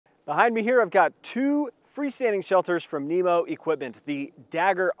Behind me here, I've got two freestanding shelters from Nemo Equipment. The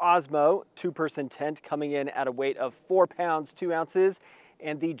Dagger OSMO two-person tent coming in at a weight of 4 pounds, 2 ounces,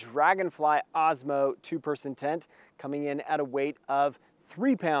 and the Dragonfly OSMO two-person tent coming in at a weight of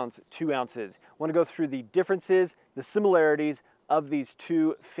 3 pounds, 2 ounces. I want to go through the differences, the similarities of these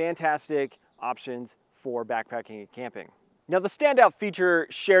two fantastic options for backpacking and camping. Now, the standout feature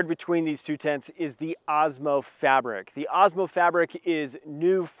shared between these two tents is the OSMO fabric. The OSMO fabric is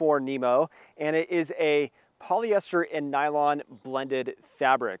new for Nemo, and it is a polyester and nylon blended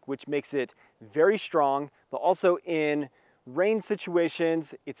fabric, which makes it very strong, but also in rain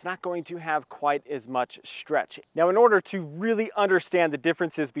situations, it's not going to have quite as much stretch. Now, in order to really understand the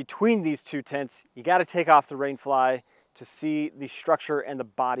differences between these two tents, you got to take off the rainfly to see the structure and the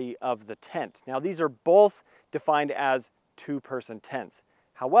body of the tent. Now, these are both defined as two-person tents.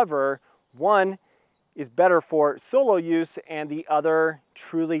 However, one is better for solo use and the other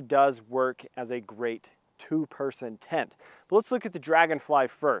truly does work as a great two-person tent. But let's look at the Dragonfly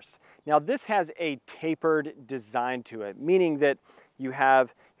first. Now, this has a tapered design to it, meaning that you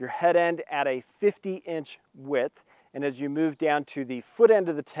have your head end at a 50-inch width, and as you move down to the foot end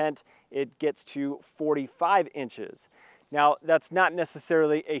of the tent, it gets to 45 inches. Now, that's not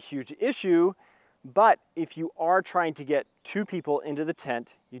necessarily a huge issue, but if you are trying to get two people into the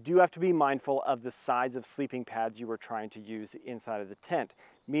tent, you do have to be mindful of the size of sleeping pads you are trying to use inside of the tent,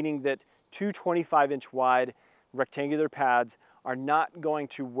 meaning that two 25-inch wide rectangular pads are not going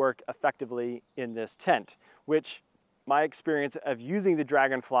to work effectively in this tent, which my experience of using the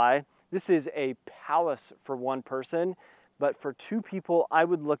Dragonfly, this is a palace for one person, but for two people, I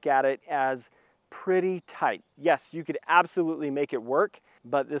would look at it as pretty tight. Yes, you could absolutely make it work,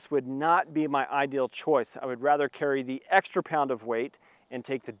 but this would not be my ideal choice. I would rather carry the extra pound of weight and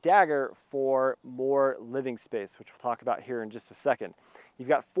take the Dagger for more living space, which we'll talk about here in just a second. You've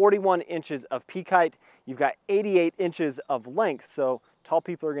got 41 inches of peak height, you've got 88 inches of length, so tall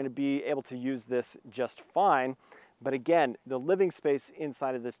people are going to be able to use this just fine. But again, the living space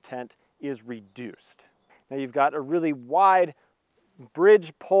inside of this tent is reduced. Now, you've got a really wide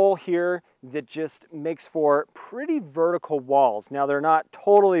bridge pole here that just makes for pretty vertical walls. Now, they're not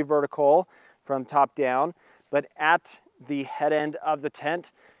totally vertical from top down, but at the head end of the tent,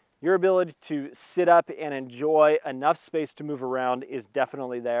 your ability to sit up and enjoy enough space to move around is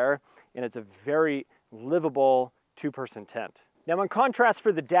definitely there, and it's a very livable two-person tent. Now, in contrast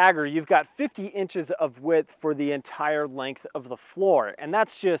for the Dagger, you've got 50 inches of width for the entire length of the floor, and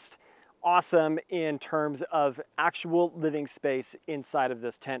that's just awesome in terms of actual living space inside of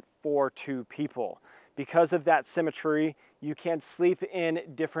this tent for two people. Because of that symmetry, you can sleep in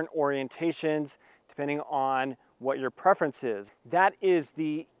different orientations depending on what your preference is. That is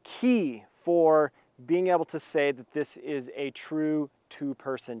the key for being able to say that this is a true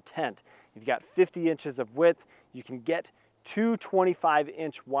two-person tent. You've got 50 inches of width, you can get two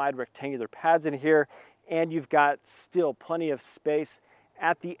 25-inch wide rectangular pads in here, and you've got still plenty of space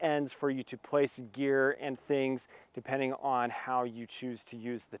at the ends for you to place gear and things depending on how you choose to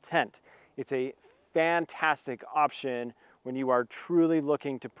use the tent. It's a fantastic option when you are truly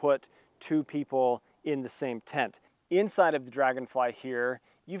looking to put two people in the same tent. Inside of the Dragonfly here,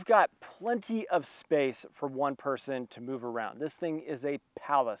 you've got plenty of space for one person to move around. This thing is a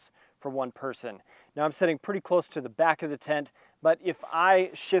palace for one person. Now, I'm sitting pretty close to the back of the tent, but if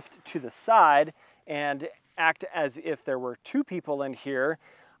I shift to the side and act as if there were two people in here,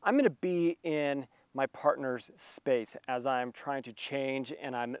 I'm going to be in my partner's space as I'm trying to change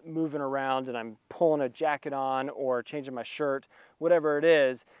and I'm moving around and I'm pulling a jacket on or changing my shirt, whatever it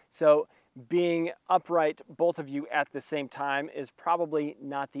is. So being upright, both of you at the same time, is probably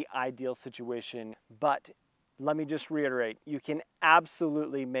not the ideal situation, but let me just reiterate, you can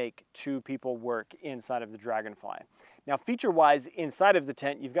absolutely make two people work inside of the Dragonfly. Now, feature-wise, inside of the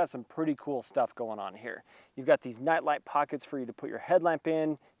tent, you've got some pretty cool stuff going on here. You've got these nightlight pockets for you to put your headlamp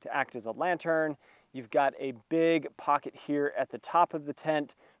in to act as a lantern. You've got a big pocket here at the top of the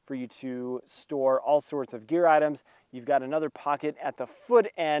tent for you to store all sorts of gear items. You've got another pocket at the foot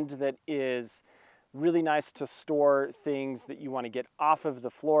end that is really nice to store things that you want to get off of the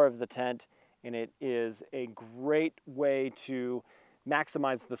floor of the tent, and it is a great way to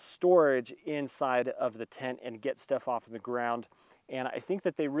maximize the storage inside of the tent and get stuff off of the ground. And I think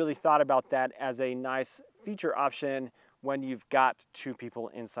that they really thought about that as a nice feature option when you've got two people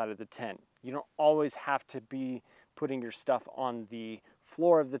inside of the tent. You don't always have to be putting your stuff on the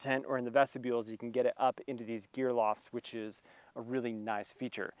floor of the tent or in the vestibules. You can get it up into these gear lofts, which is a really nice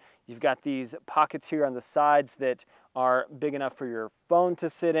feature. You've got these pockets here on the sides that are big enough for your phone to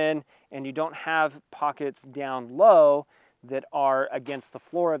sit in, and you don't have pockets down low that are against the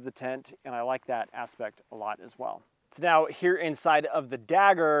floor of the tent, and I like that aspect a lot as well. So now here inside of the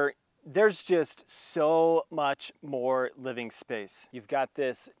Dagger, there's just so much more living space. You've got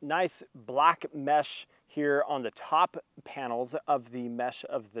this nice black mesh here on the top panels of the mesh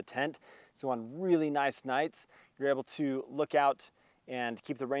of the tent. So on really nice nights, you're able to look out and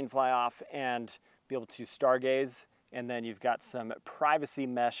keep the rainfly off and be able to stargaze. And then you've got some privacy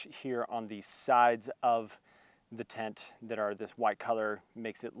mesh here on the sides of the tent that are this white color,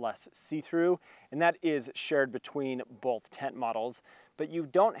 makes it less see-through. And that is shared between both tent models. But you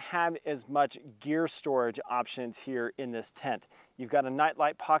don't have as much gear storage options here in this tent. You've got a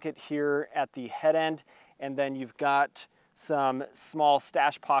nightlight pocket here at the head end, and then you've got some small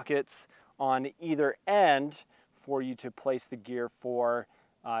stash pockets on either end for you to place the gear for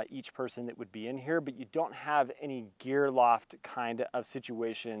each person that would be in here, but you don't have any gear loft kind of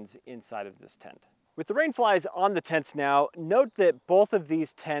situations inside of this tent. With the rainflies on the tents now, note that both of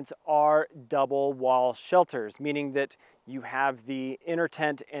these tents are double wall shelters, meaning that you have the inner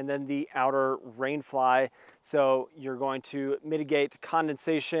tent and then the outer rainfly. So you're going to mitigate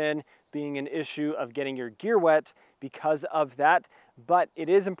condensation being an issue of getting your gear wet because of that. But it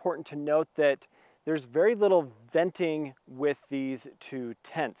is important to note that there's very little venting with these two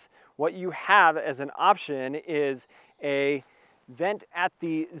tents. What you have as an option is a vent at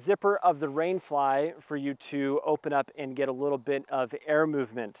the zipper of the rainfly for you to open up and get a little bit of air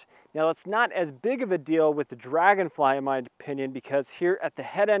movement. Now it's not as big of a deal with the Dragonfly in my opinion, because here at the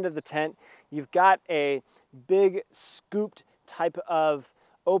head end of the tent, you've got a big scooped type of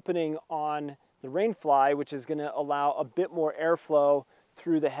opening on the rainfly, which is gonna allow a bit more airflow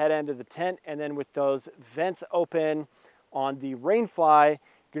through the head end of the tent. And then with those vents open on the rainfly, you're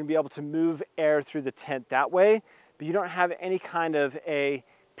gonna be able to move air through the tent that way. But you don't have any kind of a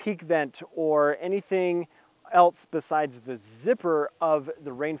peak vent or anything else besides the zipper of the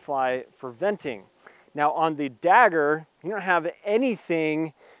rainfly for venting. Now on the Dagger, you don't have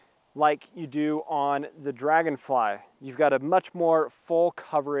anything like you do on the Dragonfly. You've got a much more full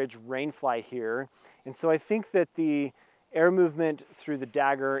coverage rainfly here. And so I think that the air movement through the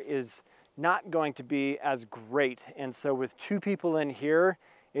Dagger is not going to be as great. And so with two people in here,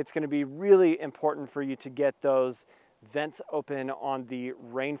 it's going to be really important for you to get those vents open on the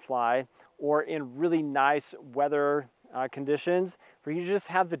rainfly, or in really nice weather conditions, for you to just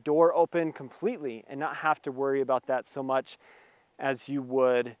have the door open completely and not have to worry about that so much as you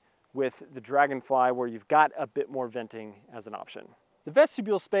would with the Dragonfly, where you've got a bit more venting as an option. The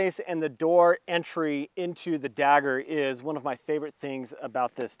vestibule space and the door entry into the Dagger is one of my favorite things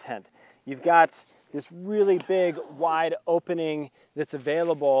about this tent. You've got this really big wide opening that's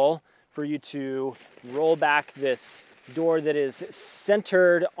available for you to roll back this door that is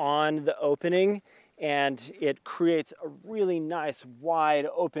centered on the opening, and it creates a really nice wide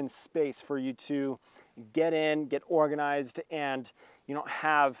open space for you to get in, get organized, and you don't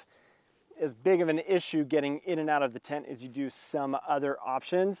have as big of an issue getting in and out of the tent as you do some other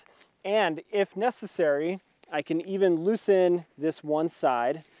options. And if necessary, I can even loosen this one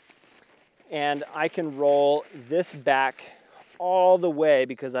side, and I can roll this back all the way,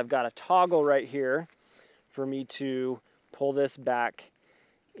 because I've got a toggle right here for me to pull this back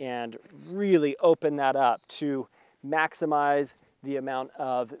and really open that up to maximize the amount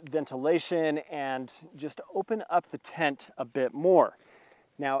of ventilation and just open up the tent a bit more.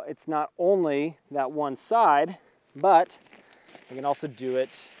 Now, it's not only that one side, but I can also do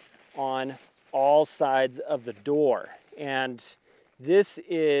it on all sides of the door. And this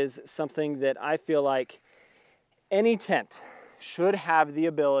is something that I feel like any tent should have the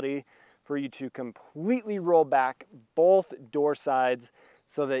ability for you to completely roll back both door sides,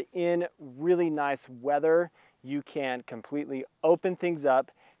 so that in really nice weather, you can completely open things up,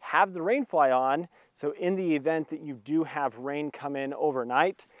 have the rainfly on, so in the event that you do have rain come in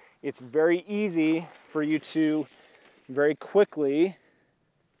overnight, it's very easy for you to very quickly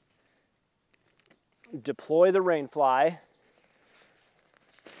deploy the rainfly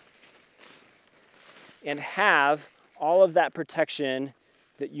and have all of that protection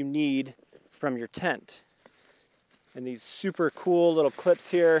that you need from your tent. And these super cool little clips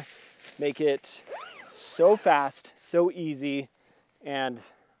here make it so fast, so easy, and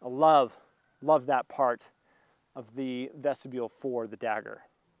I love that part of the vestibule for the Dagger.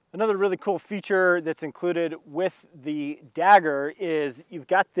 Another really cool feature that's included with the Dagger is you've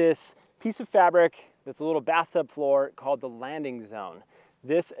got this piece of fabric that's a little bathtub floor called the landing zone.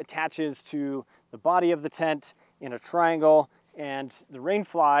 This attaches to the body of the tent in a triangle, and the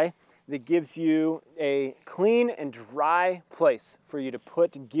rainfly that gives you a clean and dry place for you to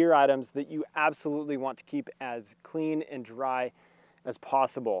put gear items that you absolutely want to keep as clean and dry as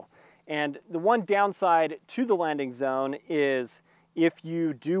possible. And the one downside to the landing zone is if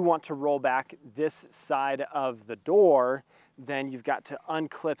you do want to roll back this side of the door, then you've got to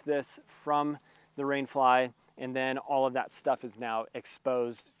unclip this from the Dragonfly, and then all of that stuff is now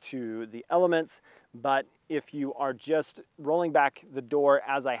exposed to the elements. But if you are just rolling back the door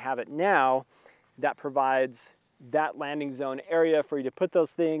as I have it now, that provides that landing zone area for you to put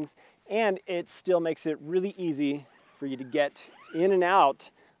those things, and it still makes it really easy for you to get in and out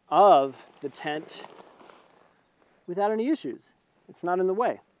of the tent without any issues. It's not in the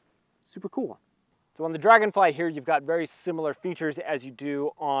way. Super cool. So on the Dragonfly here, you've got very similar features as you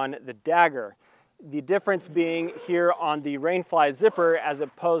do on the Dagger. The difference being here on the Dragonfly zipper, as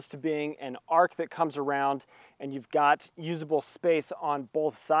opposed to being an arc that comes around and you've got usable space on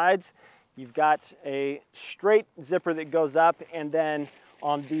both sides, you've got a straight zipper that goes up, and then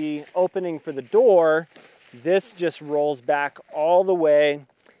on the opening for the door, this just rolls back all the way.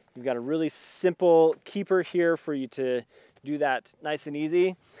 You've got a really simple keeper here for you to do that nice and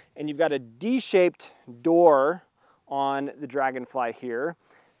easy. And you've got a D-shaped door on the Dragonfly here.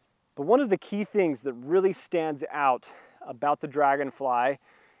 But one of the key things that really stands out about the Dragonfly,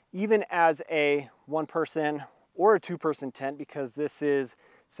 even as a one-person or a two-person tent, because this is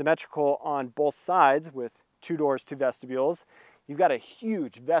symmetrical on both sides with 2 doors, 2 vestibules, you've got a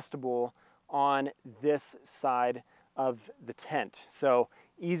huge vestibule on this side of the tent. So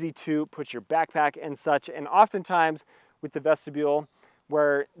easy to put your backpack and such, and oftentimes with the vestibule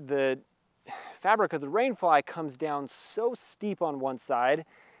where the fabric of the Dragonfly comes down so steep on one side,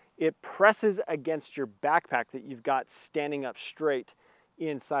 it presses against your backpack that you've got standing up straight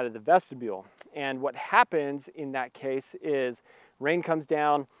inside of the vestibule. And what happens in that case is rain comes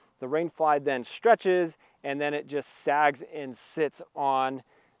down, the Dragonfly then stretches, and then it just sags and sits on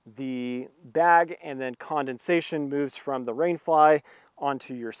the bag, and then condensation moves from the Dragonfly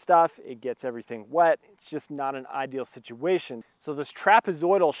onto your stuff. It gets everything wet. It's just not an ideal situation. So this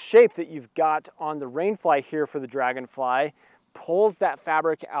trapezoidal shape that you've got on the Dragonfly here for the Dragonfly pulls that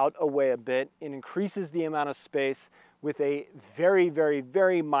fabric out away a bit and increases the amount of space with a very, very,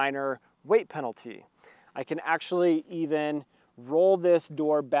 very minor weight penalty. I can actually even roll this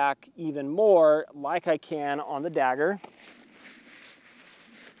door back even more like I can on the Dagger.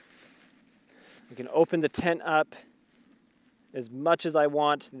 I can open the tent up as much as I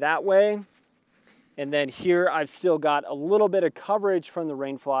want that way. And then here I've still got a little bit of coverage from the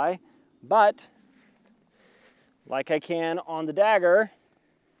Dragonfly, but like I can on the Dagger,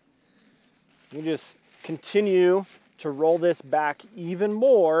 you just continue to roll this back even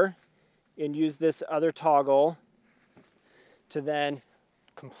more and use this other toggle to then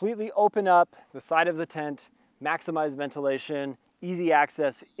completely open up the side of the tent, maximize ventilation, easy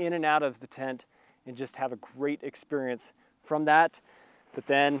access in and out of the tent, and just have a great experience from that. But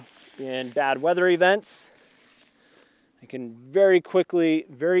then in bad weather events, I can very quickly,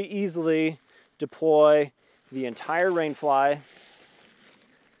 very easily deploy the entire Dragonfly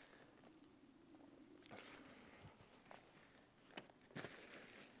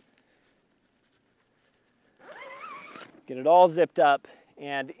get it all zipped up,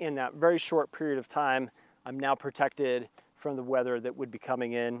 and in that very short period of time, I'm now protected from the weather that would be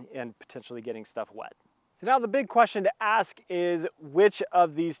coming in and potentially getting stuff wet. So now the big question to ask is, which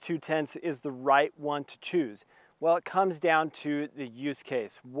of these two tents is the right one to choose? Well, it comes down to the use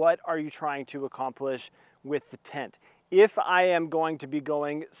case. What are you trying to accomplish with the tent? If I am going to be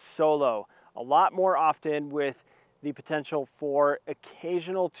going solo a lot more often with the potential for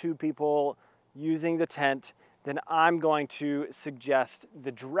occasional 2 people using the tent, then I'm going to suggest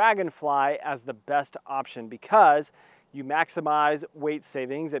the Dragonfly as the best option, because you maximize weight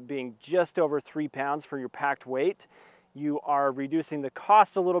savings at being just over 3 pounds for your packed weight. You are reducing the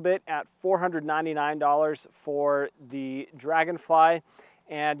cost a little bit at $499 for the Dragonfly,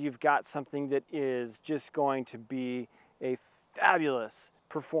 and you've got something that is just going to be a fabulous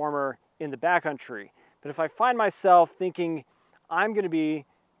performer in the backcountry. But if I find myself thinking I'm going to be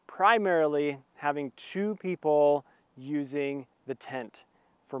primarily having 2 people using the tent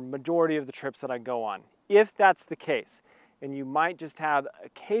for majority of the trips that I go on, if that's the case, and you might just have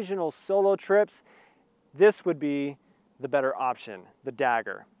occasional solo trips, this would be the better option, the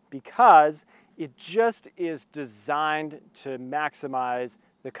Dagger, because it just is designed to maximize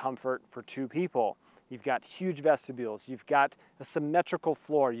the comfort for 2 people. You've got huge vestibules, you've got a symmetrical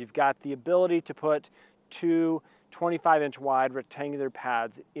floor, you've got the ability to put 2 25-inch wide rectangular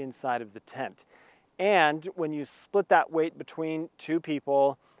pads inside of the tent. And when you split that weight between 2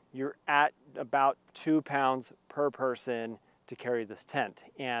 people, you're at about 2 pounds per person to carry this tent.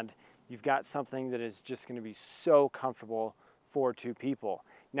 And you've got something that is just going to be so comfortable for 2 people.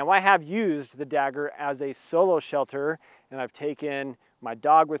 Now, I have used the Dagger as a solo shelter, and I've taken my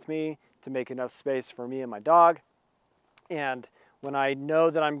dog with me to make enough space for me and my dog. And when I know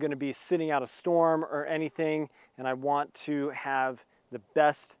that I'm going to be sitting out a storm or anything, and I want to have the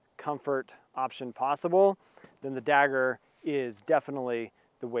best comfort option possible, then the Dagger is definitely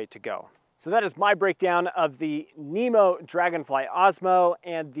the way to go. So that is my breakdown of the Nemo Dragonfly Osmo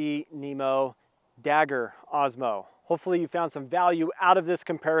and the Nemo Dagger Osmo. Hopefully you found some value out of this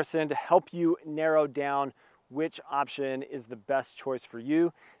comparison to help you narrow down which option is the best choice for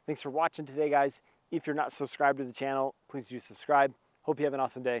you. Thanks for watching today, guys. If you're not subscribed to the channel, please do subscribe. Hope you have an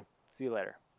awesome day. See you later.